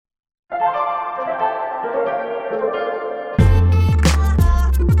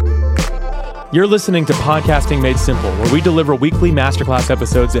You're listening to Podcasting Made Simple, where we deliver weekly masterclass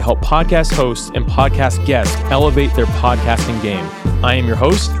episodes that help podcast hosts and podcast guests elevate their podcasting game. I am your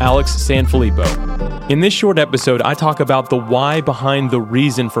host, Alex Sanfilippo. In this short episode, I talk about the why behind the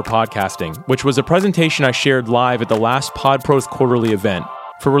reason for podcasting, which was a presentation I shared live at the last PodPros quarterly event.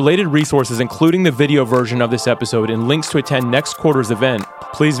 For related resources, including the video version of this episode and links to attend next quarter's event,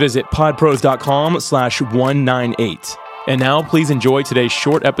 please visit podpros.com/198. And now, please enjoy today's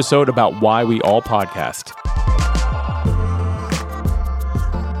short episode about why we all podcast.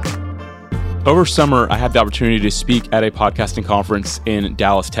 Over summer, I had the opportunity to speak at a podcasting conference in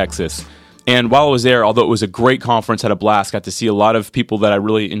Dallas, Texas. And while I was there, although it was a great conference, had a blast, got to see a lot of people that I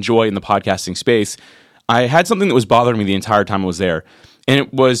really enjoy in the podcasting space, I had something that was bothering me the entire time I was there. And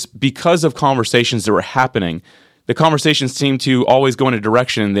it was because of conversations that were happening. The conversations seemed to always go in a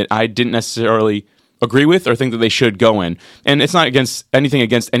direction that I didn't necessarily agree with or think that they should go in. And it's not against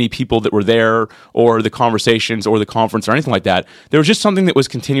any people that were there or the conversations or the conference or anything like that. There was just something that was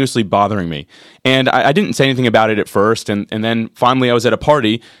continuously bothering me. And I didn't say anything about it at first. And then finally I was at a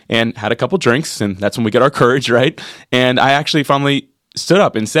party and had a couple drinks, and that's when we get our courage, right? And I actually finally stood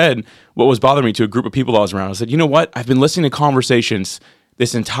up and said what was bothering me to a group of people that I was around. I said, you know what? I've been listening to conversations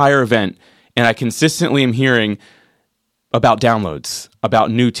this entire event, and I consistently am hearing about downloads,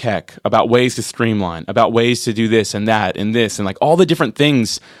 about new tech, about ways to streamline, about ways to do this and that and this, and like all the different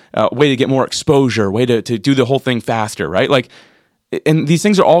things, way to get more exposure, way to do the whole thing faster, right? Like, and these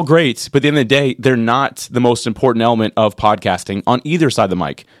things are all great, but at the end of the day, they're not the most important element of podcasting on either side of the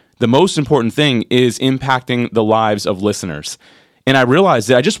mic. The most important thing is impacting the lives of listeners. And I realized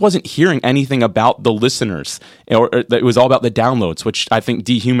that I just wasn't hearing anything about the listeners, or that it was all about the downloads, which I think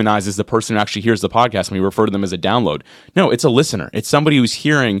dehumanizes the person who actually hears the podcast when we refer to them as a download. No, it's a listener. It's somebody who's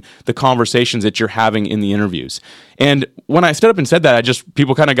hearing the conversations that you're having in the interviews. And when I stood up and said that,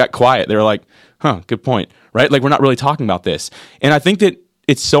 people kind of got quiet. They were like, good point, right? Like, we're not really talking about this. And I think that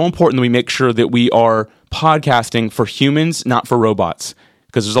it's so important that we make sure that we are podcasting for humans, not for robots.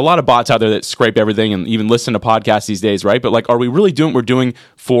 Because there's a lot of bots out there that scrape everything and even listen to podcasts these days, right? But like, are we really doing what we're doing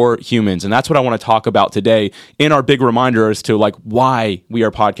for humans? And that's what I want to talk about today in our big reminder as to like why we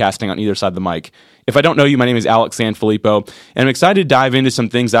are podcasting on either side of the mic. If I don't know you, my name is Alex Sanfilippo, and I'm excited to dive into some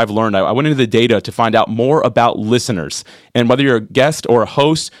things I've learned. I went into the data to find out more about listeners. And whether you're a guest or a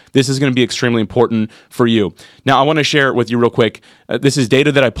host, this is going to be extremely important for you. Now, I want to share it with you real quick. This is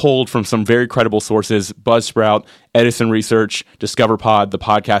data that I pulled from some very credible sources: Buzzsprout, Edison Research, DiscoverPod, The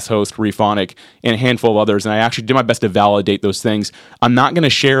Podcast Host, Rephonic, and a handful of others. And I actually did my best to validate those things. I'm not going to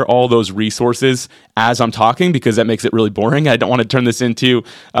share all those resources as I'm talking because that makes it really boring. I don't want to turn this into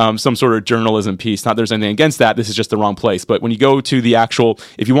some sort of journalism piece. Not that there's anything against that. This is just the wrong place. But when you go to the actual,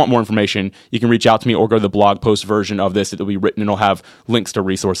 if you want more information, you can reach out to me or go to the blog post version of this. It'll be written and it'll have links to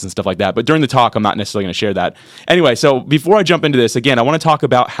resources and stuff like that. But during the talk, I'm not necessarily going to share that. Anyway, so before I jump into this, again, I want to talk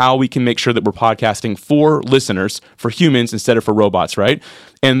about how we can make sure that we're podcasting for listeners, for humans instead of for robots, right?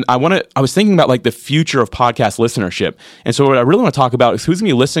 And I was thinking about like the future of podcast listenership. And so what I really want to talk about is who's going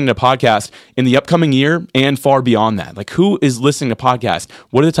to be listening to podcasts in the upcoming year and far beyond that. Like, who is listening to podcasts?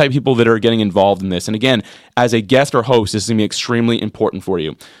 What are the type of people that are getting involved in this? And again, as a guest or host, this is going to be extremely important for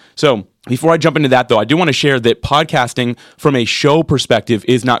you. So before I jump into that though, I do want to share that podcasting from a show perspective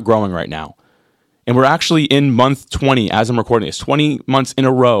is not growing right now. And we're actually in month 20 as I'm recording this, 20 months in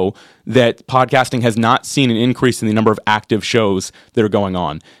a row that podcasting has not seen an increase in the number of active shows that are going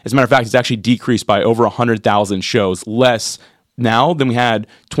on. As a matter of fact, it's actually decreased by over 100,000 shows, less now than we had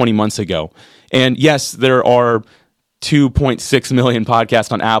 20 months ago. And yes, there are 2.6 million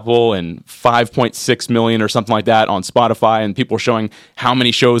podcasts on Apple and 5.6 million or something like that on Spotify, and people are showing how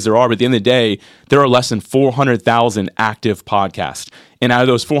many shows there are. But at the end of the day, there are less than 400,000 active podcasts. And out of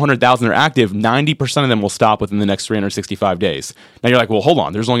those 400,000 that are active, 90% of them will stop within the next 365 days. Now you're like, well, hold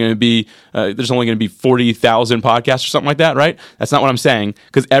on. There's only going to be 40,000 podcasts or something like that, right? That's not what I'm saying,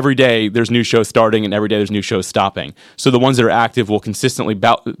 because every day there's new shows starting and every day there's new shows stopping. So the ones that are active will consistently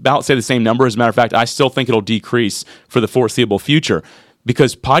about say the same number. As a matter of fact, I still think it'll decrease for the foreseeable future,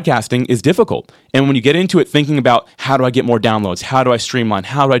 because podcasting is difficult. And when you get into it thinking about how do I get more downloads, how do I streamline,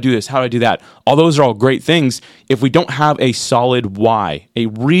 how do I do this, how do I do that, all those are all great things. If we don't have a solid why, a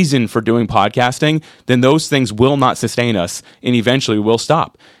reason for doing podcasting, then those things will not sustain us and eventually will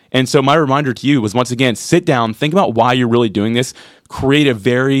stop. And so my reminder to you was, once again, sit down, think about why you're really doing this, create a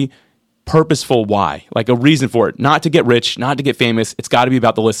very purposeful why, like a reason for it, not to get rich, not to get famous. It's got to be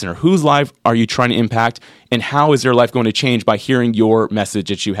about the listener. Whose life are you trying to impact, and how is their life going to change by hearing your message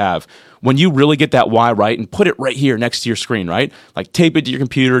that you have? When you really get that why right and put it right here next to your screen, right? Like tape it to your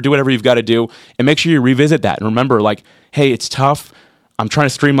computer, do whatever you've got to do, and make sure you revisit that. And remember, like, hey, it's tough. I'm trying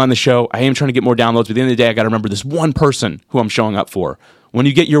to streamline the show. I am trying to get more downloads. But at the end of the day, I got to remember this one person who I'm showing up for. When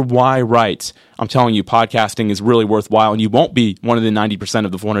you get your why right, I'm telling you, podcasting is really worthwhile, and you won't be one of the 90%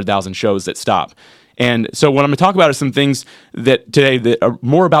 of the 400,000 shows that stop. And so what I'm going to talk about is some things that today that are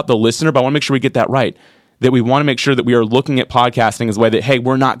more about the listener, but I want to make sure we get that right. That we want to make sure that we are looking at podcasting as a way that, hey,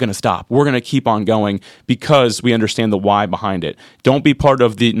 we're not going to stop. We're going to keep on going because we understand the why behind it. Don't be part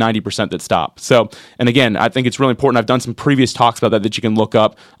of the 90% that stop. So, and again, I think it's really important. I've done some previous talks about that you can look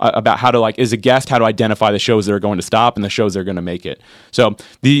up about how to, like, as a guest, how to identify the shows that are going to stop and the shows that are going to make it. So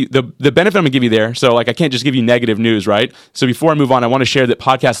the benefit I'm going to give you there, so like I can't just give you negative news, right? So before I move on, I want to share that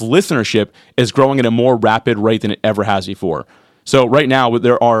podcast listenership is growing at a more rapid rate than it ever has before. So right now,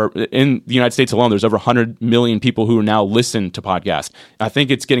 there are, in the United States alone, there's over 100 million people who now listen to podcasts. I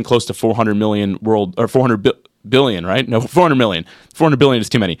think it's getting close to 400 million or 400 billion, right? No, 400 million. 400 billion is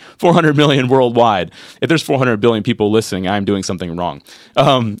too many. 400 million worldwide. If there's 400 billion people listening, I'm doing something wrong.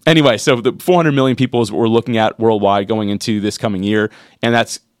 Anyway, so the 400 million people is what we're looking at worldwide going into this coming year, and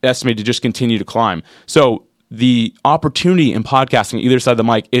that's estimated to just continue to climb. So the opportunity in podcasting either side of the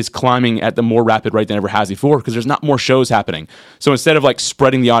mic is climbing at the more rapid rate than ever has before because there's not more shows happening. So instead of like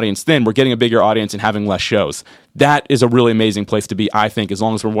spreading the audience thin, we're getting a bigger audience and having less shows. That is a really amazing place to be, I think, as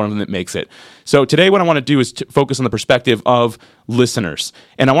long as we're one of them that makes it. So today what I want to do is focus on the perspective of listeners.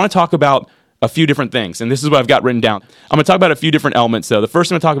 And I want to talk about a few different things. And this is what I've got written down. I'm going to talk about a few different elements, though. The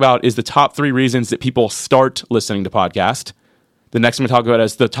first I'm going to talk about is the top 3 reasons that people start listening to podcasts. The next I'm going to talk about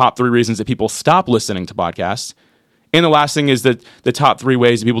is the top 3 reasons that people stop listening to podcasts. And the last thing is the top 3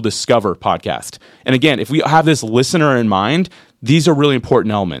 ways that people discover podcasts. And again, if we have this listener in mind, these are really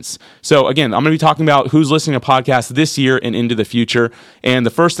important elements. So again, I'm going to be talking about who's listening to podcasts this year and into the future. And the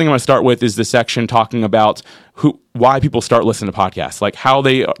first thing I'm going to start with is the section talking about why people start listening to podcasts, like how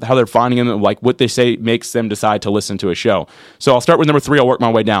they're finding them, like what they say makes them decide to listen to a show. So I'll start with number 3. I'll work my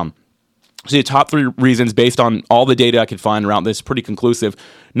way down. So the top 3 reasons based on all the data I could find around this, pretty conclusive.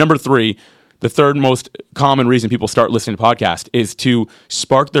 Number 3, the third most common reason people start listening to podcasts is to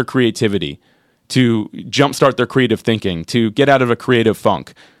spark their creativity, to jumpstart their creative thinking, to get out of a creative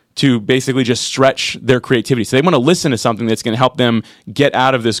funk, to basically just stretch their creativity. So they want to listen to something that's going to help them get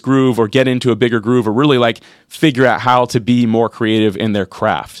out of this groove or get into a bigger groove or really like figure out how to be more creative in their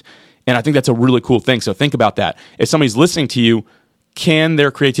craft. And I think that's a really cool thing. So think about that. If somebody's listening to you, can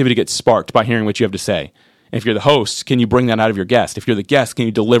their creativity get sparked by hearing what you have to say? And if you're the host, can you bring that out of your guest? If you're the guest, can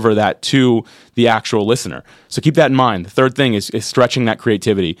you deliver that to the actual listener? So keep that in mind. The third thing is stretching that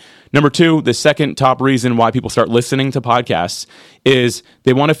creativity. Number 2, the second top reason why people start listening to podcasts is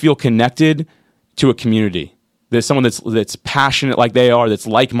they want to feel connected to a community. There's someone that's passionate like they are, that's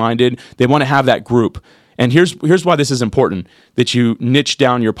like-minded. They want to have that group. And here's why this is important, that you niche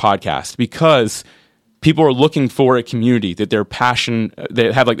down your podcast, because people are looking for a community that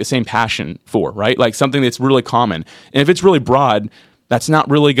they have like the same passion for, right? Like something that's really common. And if it's really broad, that's not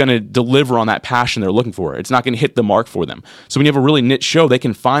really going to deliver on that passion they're looking for. It's not going to hit the mark for them. So when you have a really niche show, they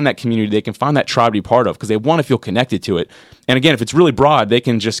can find that community, they can find that tribe to be part of because they want to feel connected to it. And again, if it's really broad, they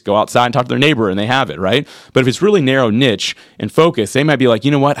can just go outside and talk to their neighbor and they have it, right? But if it's really narrow niche and focus, they might be like, you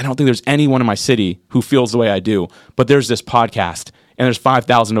know what? I don't think there's anyone in my city who feels the way I do, but there's this podcast. And there's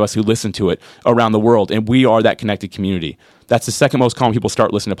 5,000 of us who listen to it around the world, and we are that connected community. That's the second most common people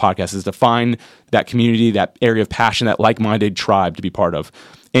start listening to podcasts, is to find that community, that area of passion, that like-minded tribe to be part of.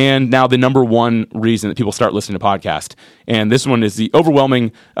 And now the number 1 reason that people start listening to podcasts, and this one is the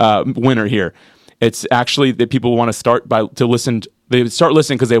overwhelming winner here. It's actually that people want to start listening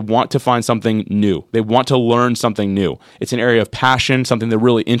because they want to find something new. They want to learn something new. It's an area of passion, something they're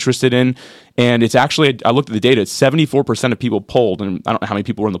really interested in. And it's actually, I looked at the data, it's 74% of people polled, and I don't know how many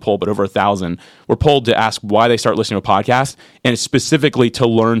people were in the poll, but over 1,000 were polled to ask why they start listening to a podcast, and it's specifically to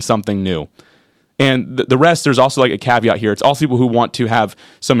learn something new. And the rest, there's also like a caveat here. It's also people who want to have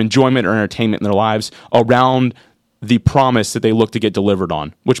some enjoyment or entertainment in their lives around the promise that they look to get delivered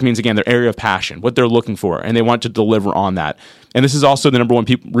on, which means, again, their area of passion, what they're looking for, and they want to deliver on that. And this is also the number 1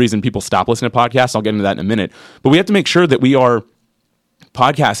 reason people stop listening to podcasts. I'll get into that in a minute. But we have to make sure that we are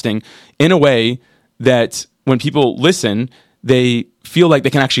podcasting in a way that when people listen, they feel like they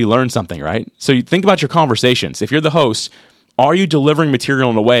can actually learn something, right? So you think about your conversations. If you're the host, are you delivering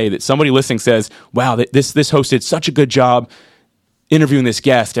material in a way that somebody listening says, wow, this host did such a good job interviewing this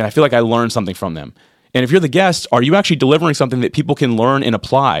guest, and I feel like I learned something from them? And if you're the guest, are you actually delivering something that people can learn and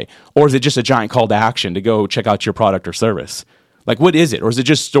apply? Or is it just a giant call to action to go check out your product or service? Like, what is it? Or is it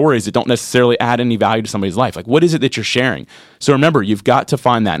just stories that don't necessarily add any value to somebody's life? Like, what is it that you're sharing? So remember, you've got to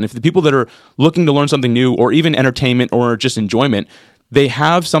find that. And if the people that are looking to learn something new or even entertainment or just enjoyment, they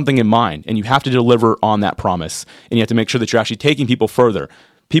have something in mind, and you have to deliver on that promise. And you have to make sure that you're actually taking people further.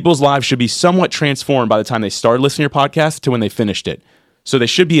 People's lives should be somewhat transformed by the time they started listening to your podcast to when they finished it. So they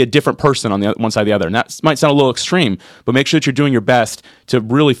should be a different person on the one side or the other. And that might sound a little extreme, but make sure that you're doing your best to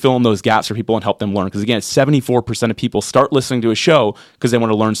really fill in those gaps for people and help them learn. Because again, 74% of people start listening to a show because they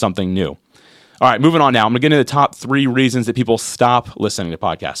want to learn something new. All right, moving on now. I'm going to get into the top 3 reasons that people stop listening to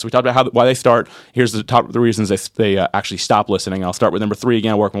podcasts. So we talked about why they start. Here's the top 3 reasons they actually stop listening. I'll start with number 3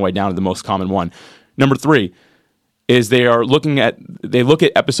 again, work my way down to the most common one. Number 3 is they look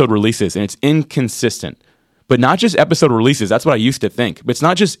at episode releases and it's inconsistent. But not just episode releases. That's what I used to think. But it's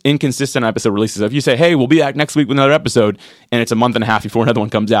not just inconsistent episode releases. If you say, hey, we'll be back next week with another episode, and it's a month and a half before another one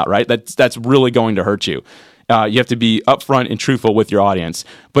comes out, right? That's really going to hurt you. You have to be upfront and truthful with your audience.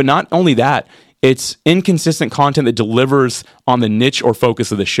 But not only that, it's inconsistent content that delivers on the niche or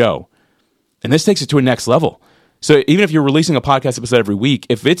focus of the show. And this takes it to a next level. So even if you're releasing a podcast episode every week,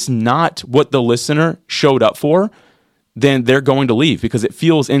 if it's not what the listener showed up for, then they're going to leave because it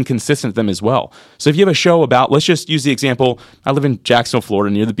feels inconsistent to them as well. So if you have a show about, let's just use the example, I live in Jacksonville,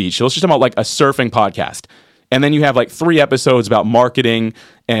 Florida, near the beach. So let's just talk about like a surfing podcast. And then you have like 3 episodes about marketing,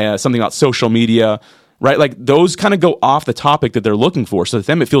 something about social media, right? Like those kind of go off the topic that they're looking for. So to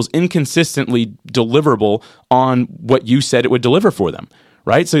them, it feels inconsistently deliverable on what you said it would deliver for them.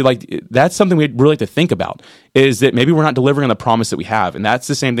 Right? So like that's something we'd really like to think about, is that maybe we're not delivering on the promise that we have. And that's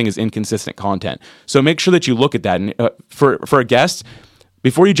the same thing as inconsistent content. So make sure that you look at that. And for a guest,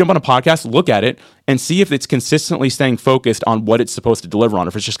 before you jump on a podcast, look at it and see if it's consistently staying focused on what it's supposed to deliver on.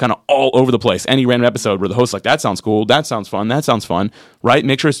 If it's just kind of all over the place, any random episode where the host's like, that sounds cool, that sounds fun, right?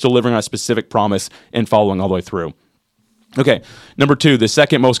 Make sure it's delivering on a specific promise and following all the way through. Okay, number 2, the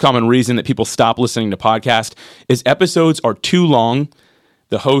second most common reason that people stop listening to podcasts is episodes are too long.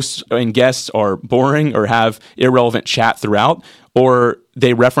 The hosts and guests are boring or have irrelevant chat throughout, or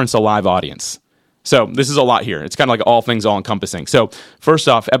they reference a live audience. So this is a lot here. It's kind of like all things all encompassing. So first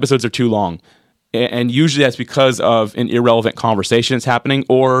off, episodes are too long. And usually that's because of an irrelevant conversation that's happening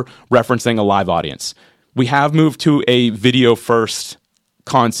or referencing a live audience. We have moved to a video first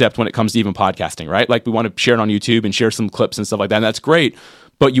concept when it comes to even podcasting, right? Like we want to share it on YouTube and share some clips and stuff like that. And that's great.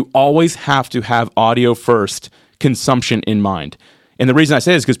 But you always have to have audio first consumption in mind. And the reason I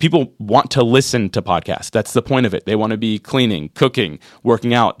say this is because people want to listen to podcasts. That's the point of it. They want to be cleaning, cooking,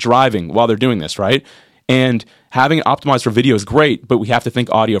 working out, driving while they're doing this, right? And having it optimized for video is great, but we have to think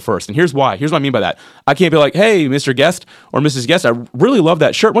audio first. And here's why. Here's what I mean by that. I can't be like, hey, Mr. Guest or Mrs. Guest, I really love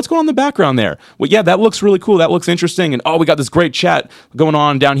that shirt. What's going on in the background there? Well, yeah, that looks really cool. That looks interesting. And oh, we got this great chat going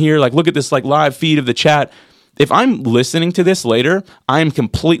on down here. Like, look at this like live feed of the chat. If I'm listening to this later, I'm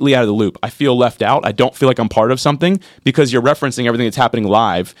completely out of the loop. I feel left out. I don't feel like I'm part of something because you're referencing everything that's happening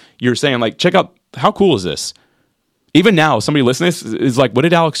live. You're saying like, check out, how cool is this? Even now, somebody listening to this is like, what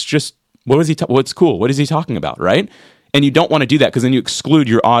did Alex just, what's cool? What is he talking about, right? And you don't want to do that because then you exclude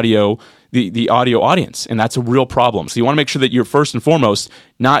your audio, the audio audience. And that's a real problem. So you want to make sure that you're first and foremost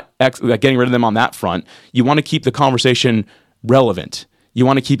not getting rid of them on that front. You want to keep the conversation relevant. You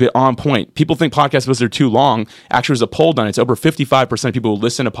want to keep it on point. People think podcasts because they're too long. Actually, there's a poll done. It's over 55% of people who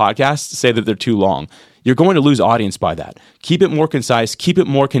listen to podcasts say that they're too long. You're going to lose audience by that. Keep it more concise, keep it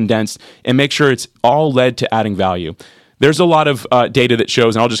more condensed, and make sure it's all led to adding value. There's a lot of data that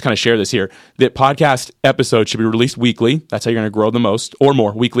shows, and I'll just kind of share this here, that podcast episodes should be released weekly. That's how you're going to grow the most, or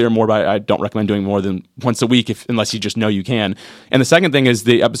more, weekly or more. But I don't recommend doing more than once a week unless you just know you can. And the second thing is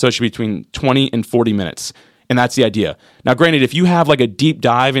the episode should be between 20 and 40 minutes. And that's the idea. Now, granted, if you have like a deep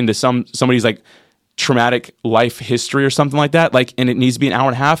dive into somebody's like traumatic life history or something like that, like, and it needs to be an hour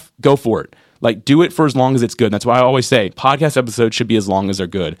and a half, go for it. Like, do it for as long as it's good. And that's why I always say podcast episodes should be as long as they're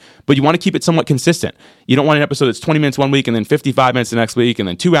good. But you want to keep it somewhat consistent. You don't want an episode that's 20 minutes one week and then 55 minutes the next week and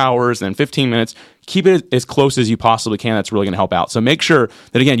then 2 hours and then 15 minutes. Keep it as close as you possibly can. That's really going to help out. So make sure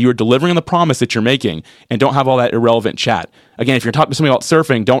that, again, you are delivering on the promise that you're making and don't have all that irrelevant chat. Again, if you're talking to somebody about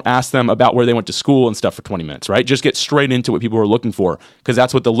surfing, don't ask them about where they went to school and stuff for 20 minutes, right? Just get straight into what people are looking for because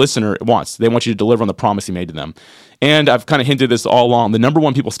that's what the listener wants. They want you to deliver on the promise you made to them. And I've kind of hinted this all along. The number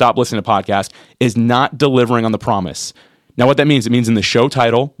one people stop listening to podcasts is not delivering on the promise. Now, what that means, it means in the show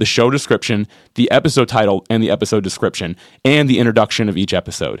title, the show description, the episode title, and the episode description, and the introduction of each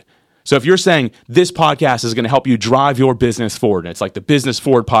episode. So if you're saying this podcast is going to help you drive your business forward, and it's like the Business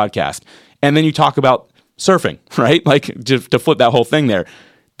Forward podcast, and then you talk about surfing, right? Like to flip that whole thing there,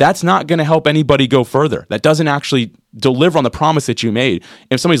 that's not going to help anybody go further. That doesn't actually deliver on the promise that you made.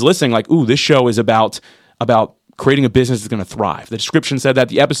 If somebody's listening like, ooh, this show is about creating a business that's going to thrive. The description said that,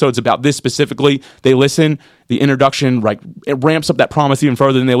 the episode's about this specifically. They listen, the introduction, like, it ramps up that promise even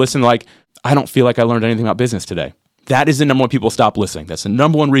further, than they listen like, I don't feel like I learned anything about business today. That is the number one people stop listening. That's the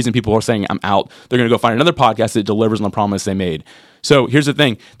number one reason people are saying, I'm out. They're going to go find another podcast that delivers on the promise they made. So here's the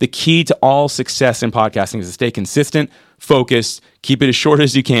thing. The key to all success in podcasting is to stay consistent, focused, keep it as short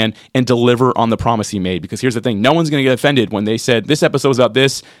as you can, and deliver on the promise you made. Because here's the thing. No one's going to get offended when they said, this episode was about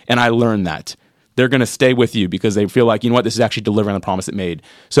this, and I learned that. They're going to stay with you because they feel like, you know what, this is actually delivering on the promise it made.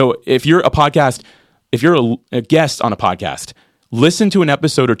 So if you're a guest on a podcast, listen to an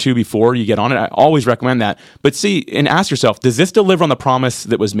episode or two before you get on it. I always recommend that. But see and ask yourself, does this deliver on the promise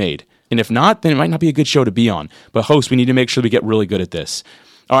that was made? And if not, then it might not be a good show to be on. But hosts, we need to make sure we get really good at this.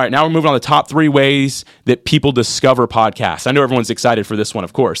 All right, now we're moving on to the top 3 ways that people discover podcasts. I know everyone's excited for this one,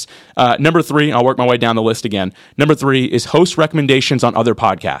 of course. Number 3, I'll work my way down the list again. Number 3 is host recommendations on other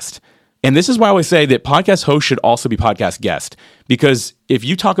podcasts. And this is why I always say that podcast hosts should also be podcast guests. Because if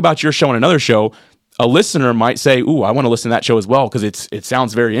you talk about your show on another show, a listener might say, ooh, I want to listen to that show as well because it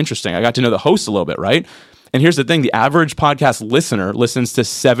sounds very interesting. I got to know the host a little bit, right? And here's the thing. The average podcast listener listens to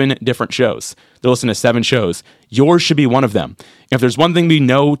 7 different shows. They're listening to 7 shows. Yours should be one of them. If there's one thing we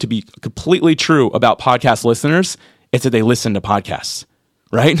know to be completely true about podcast listeners, it's that they listen to podcasts,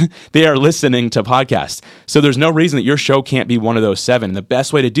 right? They are listening to podcasts. So there's no reason that your show can't be one of those 7. And the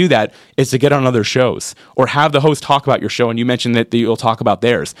best way to do that is to get on other shows or have the host talk about your show. And you mentioned that you'll talk about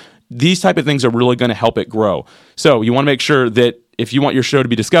theirs. These type of things are really going to help it grow. So you want to make sure that if you want your show to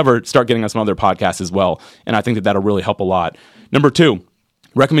be discovered, start getting on some other podcasts as well. And I think that that'll really help a lot. Number 2,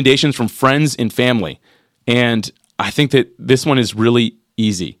 recommendations from friends and family. And I think that this one is really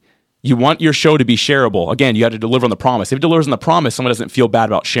easy. You want your show to be shareable. Again, you got to deliver on the promise. If it delivers on the promise, someone doesn't feel bad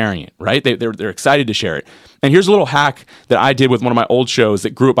about sharing it, right? They're excited to share it. And here's a little hack that I did with one of my old shows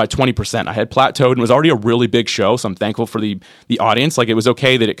that grew up by 20%. I had plateaued and it was already a really big show, so I'm thankful for the audience. Like, it was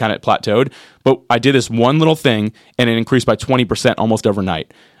okay that it kind of plateaued, but I did this one little thing and it increased by 20% almost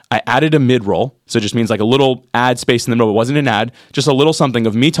overnight. I added a mid-roll, so it just means like a little ad space in the middle. It wasn't an ad, just a little something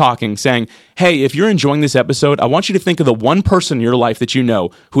of me talking, saying, hey, if you're enjoying this episode, I want you to think of the one person in your life that you know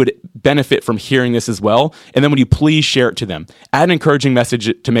who would benefit from hearing this as well. And then would you please share it to them? Add an encouraging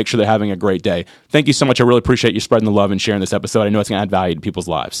message to make sure they're having a great day. Thank you so much. I really appreciate you spreading the love and sharing this episode. I know it's going to add value to people's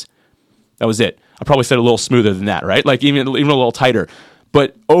lives. That was it. I probably said it a little smoother than that, right? Like even a little tighter.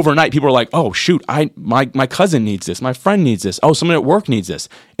 But overnight, people were like, oh, shoot, my cousin needs this. My friend needs this. Oh, someone at work needs this.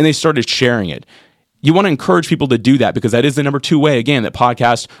 And they started sharing it. You want to encourage people to do that because that is the number 2 way, again, that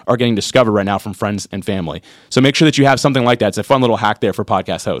podcasts are getting discovered right now from friends and family. So make sure that you have something like that. It's a fun little hack there for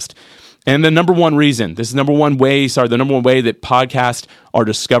podcast host. And the number one way that podcasts are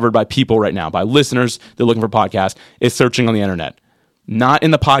discovered by people right now, by listeners that are looking for podcasts, is searching on the internet. Not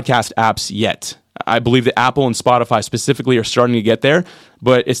in the podcast apps yet. I believe that Apple and Spotify specifically are starting to get there,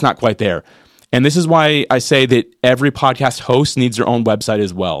 but it's not quite there. And this is why I say that every podcast host needs their own website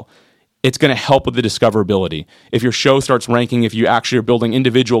as well. It's going to help with the discoverability. If your show starts ranking, if you actually are building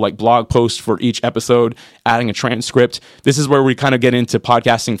individual like blog posts for each episode, adding a transcript, this is where we kind of get into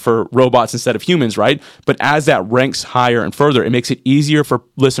podcasting for robots instead of humans, right? But as that ranks higher and further, it makes it easier for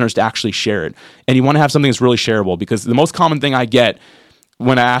listeners to actually share it. And you want to have something that's really shareable, because the most common thing I get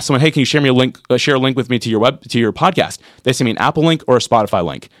when I ask someone, hey, can you share a link with me to your podcast? They send me an Apple link or a Spotify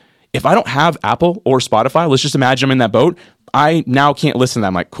link. If I don't have Apple or Spotify, let's just imagine I'm in that boat. I now can't listen to that.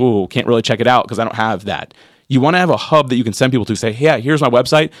 I'm like, cool, can't really check it out because I don't have that. You want to have a hub that you can send people to, say, hey, yeah, here's my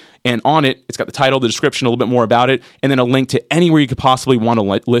website. And on it, it's got the title, the description, a little bit more about it, and then a link to anywhere you could possibly want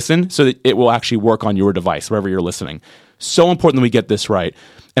to listen so that it will actually work on your device, wherever you're listening. So important that we get this right.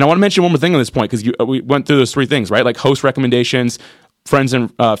 And I want to mention one more thing on this point, because we went through those 3 things, right? Like host recommendations, friends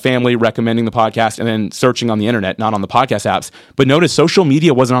and family recommending the podcast, and then searching on the internet, not on the podcast apps. But notice social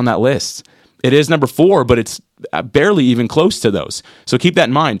media wasn't on that list. It is number 4, but it's barely even close to those. So keep that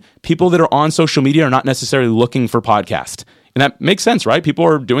in mind. People that are on social media are not necessarily looking for podcasts. And that makes sense, right? People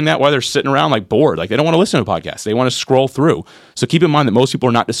are doing that while they're sitting around like bored. Like they don't want to listen to podcasts. They want to scroll through. So keep in mind that most people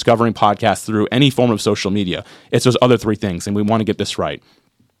are not discovering podcasts through any form of social media. It's those other 3 things, and we want to get this right.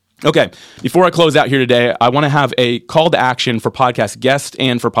 Okay, before I close out here today, I want to have a call to action for podcast guests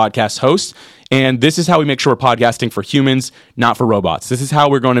and for podcast hosts. And this is how we make sure we're podcasting for humans, not for robots. This is how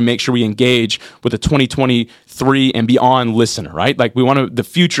we're going to make sure we engage with the 2023 and beyond listener, right? Like we want the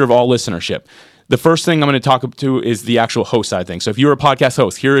future of all listenership. The first thing I'm going to talk to is the actual host side of things. So if you're a podcast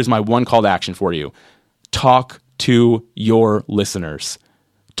host, here is my one call to action for you. Talk to your listeners.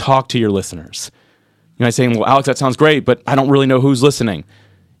 Talk to your listeners. You might say, well, Alex, that sounds great, but I don't really know who's listening.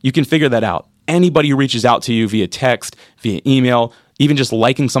 You can figure that out. Anybody who reaches out to you via text, via email, even just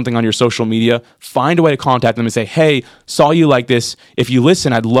liking something on your social media, find a way to contact them and say, hey, saw you like this. If you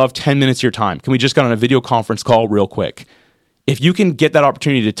listen, I'd love 10 minutes of your time. Can we just get on a video conference call real quick? If you can get that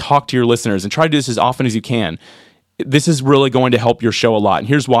opportunity to talk to your listeners and try to do this as often as you can, this is really going to help your show a lot. And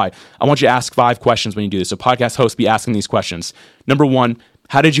here's why. I want you to ask 5 questions when you do this. So podcast hosts, be asking these questions. Number 1,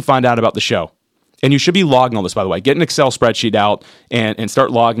 how did you find out about the show? And you should be logging all this, by the way. Get an Excel spreadsheet out and start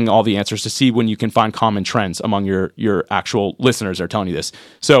logging all the answers to see when you can find common trends among your actual listeners that are telling you this.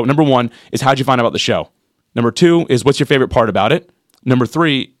 So number 1 is, how'd you find out about the show? Number 2 is, what's your favorite part about it? Number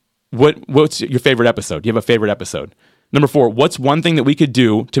 3, what's your favorite episode? Do you have a favorite episode? Number 4, what's one thing that we could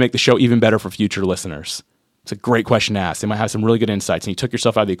do to make the show even better for future listeners? It's a great question to ask. They might have some really good insights, and you took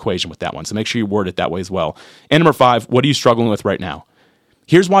yourself out of the equation with that one. So make sure you word it that way as well. And number 5, what are you struggling with right now?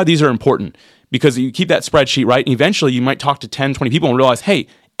 Here's why these are important. Because you keep that spreadsheet, right? And eventually you might talk to 10, 20 people and realize, hey,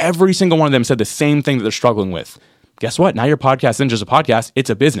 every single one of them said the same thing that they're struggling with. Guess what? Now your podcast isn't just a podcast,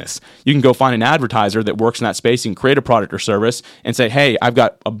 it's a business. You can go find an advertiser that works in that space. You can create a product or service and say, hey, I've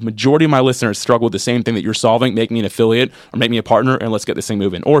got a majority of my listeners struggle with the same thing that you're solving. Make me an affiliate or make me a partner and let's get this thing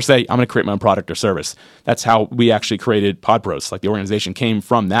moving. Or say, I'm going to create my own product or service. That's how we actually created PodPros. Like, the organization came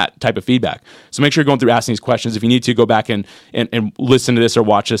from that type of feedback. So make sure you're going through asking these questions. If you need to, go back and listen to this or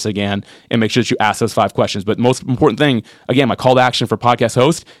watch this again and make sure that you ask those 5 questions. But the most important thing, again, my call to action for podcast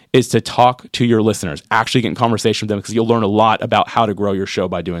hosts is to talk to your listeners, actually get in conversation with them, because you'll learn a lot about how to grow your show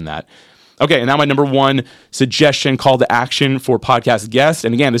by doing that. Okay, and now my number 1 suggestion, call to action for podcast guests.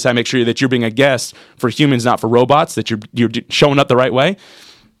 And again, this time, make sure that you're being a guest for humans, not for robots, that you're showing up the right way.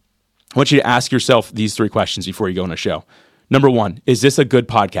 I want you to ask yourself these 3 questions before you go on a show. Number 1, is this a good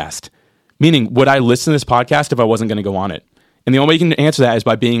podcast? Meaning, would I listen to this podcast if I wasn't going to go on it? And the only way you can answer that is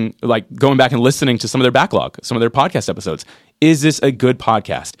by being going back and listening to some of their backlog, some of their podcast episodes. Is this a good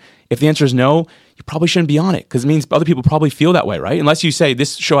podcast? If the answer is no, you probably shouldn't be on it, because it means other people probably feel that way, right? Unless you say,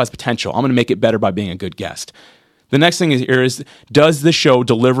 this show has potential, I'm going to make it better by being a good guest. The next thing is, does the show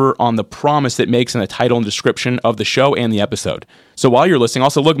deliver on the promise that it makes in the title and description of the show and the episode? So while you're listening,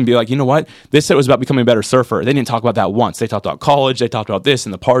 also look and be like, you know what? This said it was about becoming a better surfer. They didn't talk about that once. They talked about college. They talked about this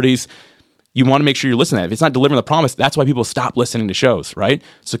and the parties. You want to make sure you're listening to that. If it's not delivering the promise, that's why people stop listening to shows, right?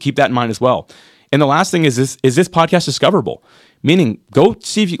 So keep that in mind as well. And the last thing is this podcast discoverable? Meaning, go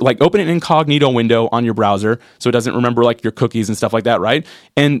see if you open an incognito window on your browser so it doesn't remember your cookies and stuff like that, right?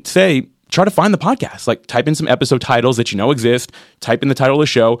 And try to find the podcast. Type in some episode titles that you know exist, type in the title of the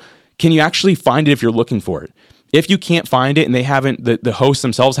show. Can you actually find it if you're looking for it? If you can't find it and they haven't, the host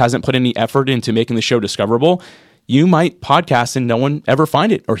themselves hasn't put any effort into making the show discoverable, you might podcast and no one ever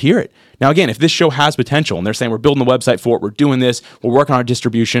find it or hear it. Now, again, if this show has potential and they're saying we're building a website for it, we're doing this, we're working on our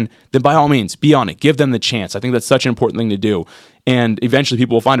distribution, then by all means, be on it. Give them the chance. I think that's such an important thing to do. And eventually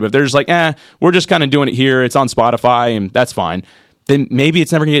people will find it. But if they're just we're just kind of doing it here, it's on Spotify and that's fine, then maybe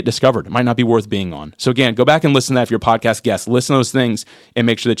it's never going to get discovered. It might not be worth being on. So again, go back and listen to that if you're a podcast guest. Listen to those things and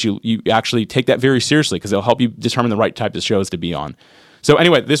make sure that you actually take that very seriously, because it'll help you determine the right type of shows to be on. So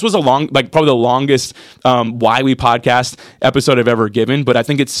anyway, this was probably the longest Why We Podcast episode I've ever given, but I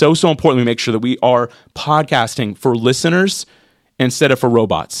think it's so important we make sure that we are podcasting for listeners instead of for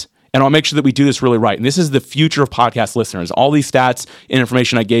robots. And I'll make sure that we do this really right. And this is the future of podcast listeners. All these stats and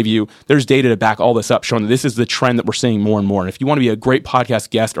information I gave you, there's data to back all this up, showing that this is the trend that we're seeing more and more. And if you want to be a great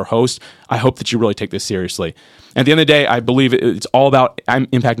podcast guest or host, I hope that you really take this seriously. At the end of the day, I believe it's all about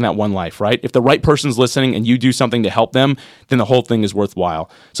impacting that one life, right? If the right person's listening and you do something to help them, then the whole thing is worthwhile.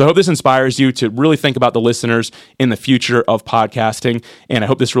 So I hope this inspires you to really think about the listeners in the future of podcasting. And I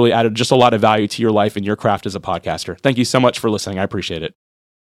hope this really added just a lot of value to your life and your craft as a podcaster. Thank you so much for listening. I appreciate it.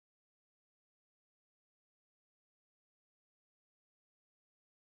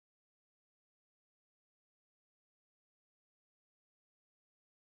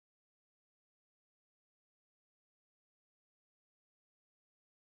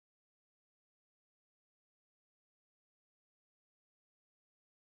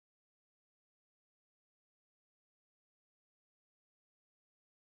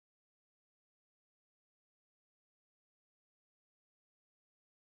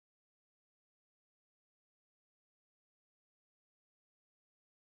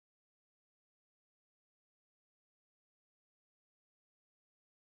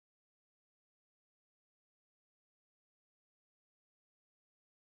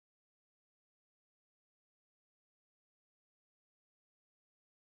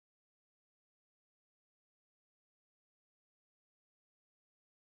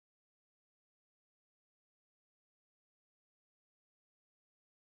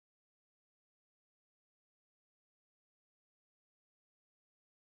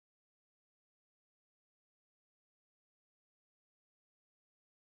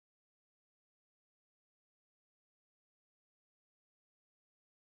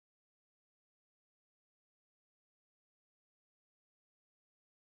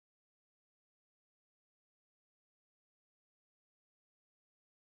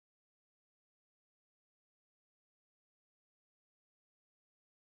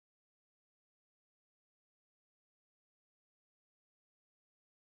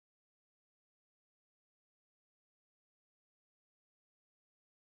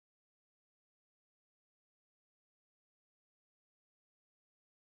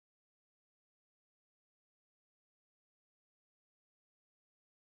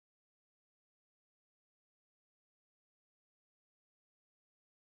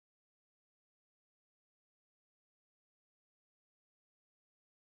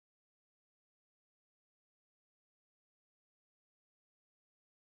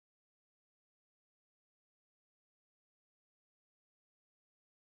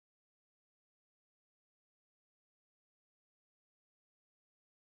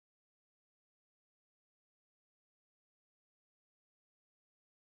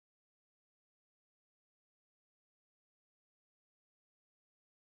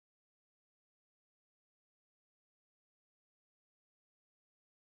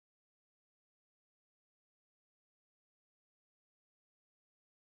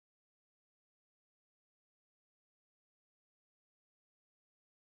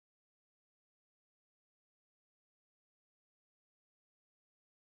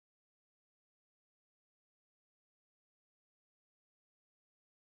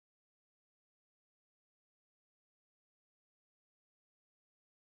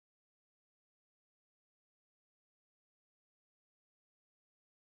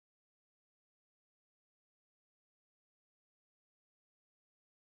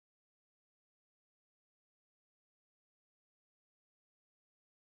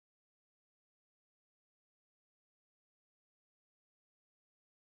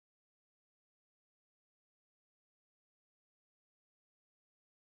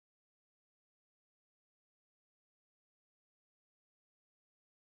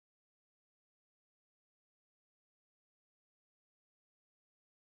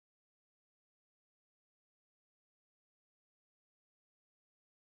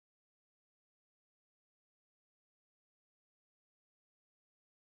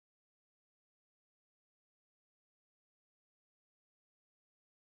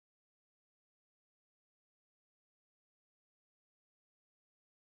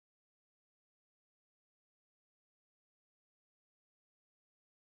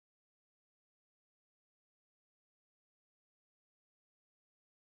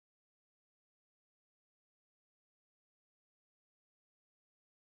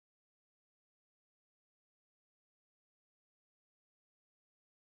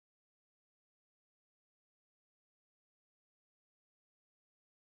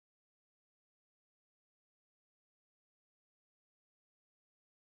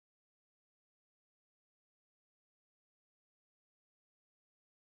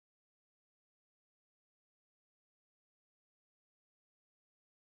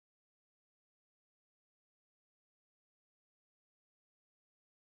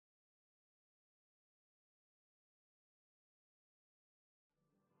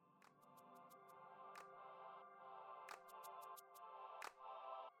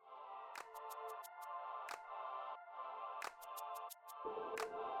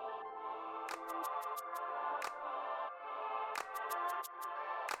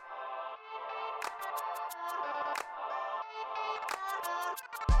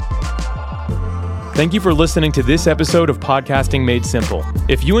 Thank you for listening to this episode of Podcasting Made Simple.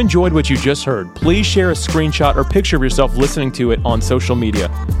 If you enjoyed what you just heard, please share a screenshot or picture of yourself listening to it on social media.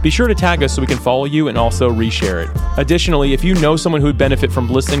 Be sure to tag us so we can follow you and also reshare it. Additionally, if you know someone who would benefit from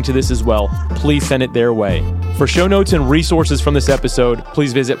listening to this as well, please send it their way. For show notes and resources from this episode,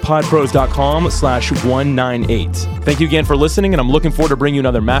 please visit podpros.com/198. Thank you again for listening, and I'm looking forward to bringing you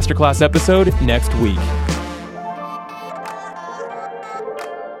another masterclass episode next week.